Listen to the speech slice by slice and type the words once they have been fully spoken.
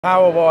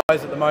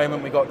Power-wise, at the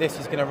moment, we've got this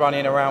is going to run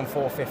in around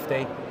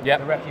 450. Yep.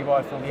 The Recce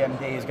Rifle, the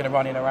MD, is going to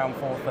run in around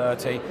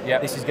 430.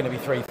 Yep. This is going to be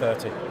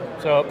 330.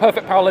 So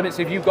perfect power limits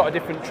if you've got a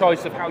different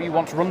choice of how you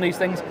want to run these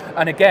things.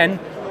 And again,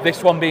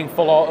 this one being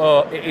full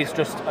auto, it is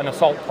just an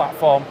assault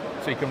platform,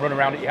 so you can run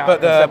around at your house.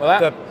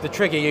 But the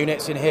trigger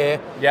units in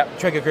here, yep.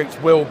 trigger groups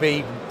will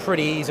be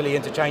pretty easily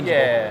interchangeable.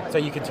 Yeah. So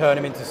you can turn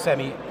them into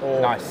semi or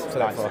nice.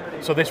 So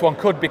So this one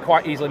could be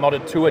quite easily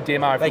modded to a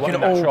DMR if they you want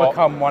can that all short.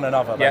 become one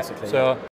another, Yep. basically. So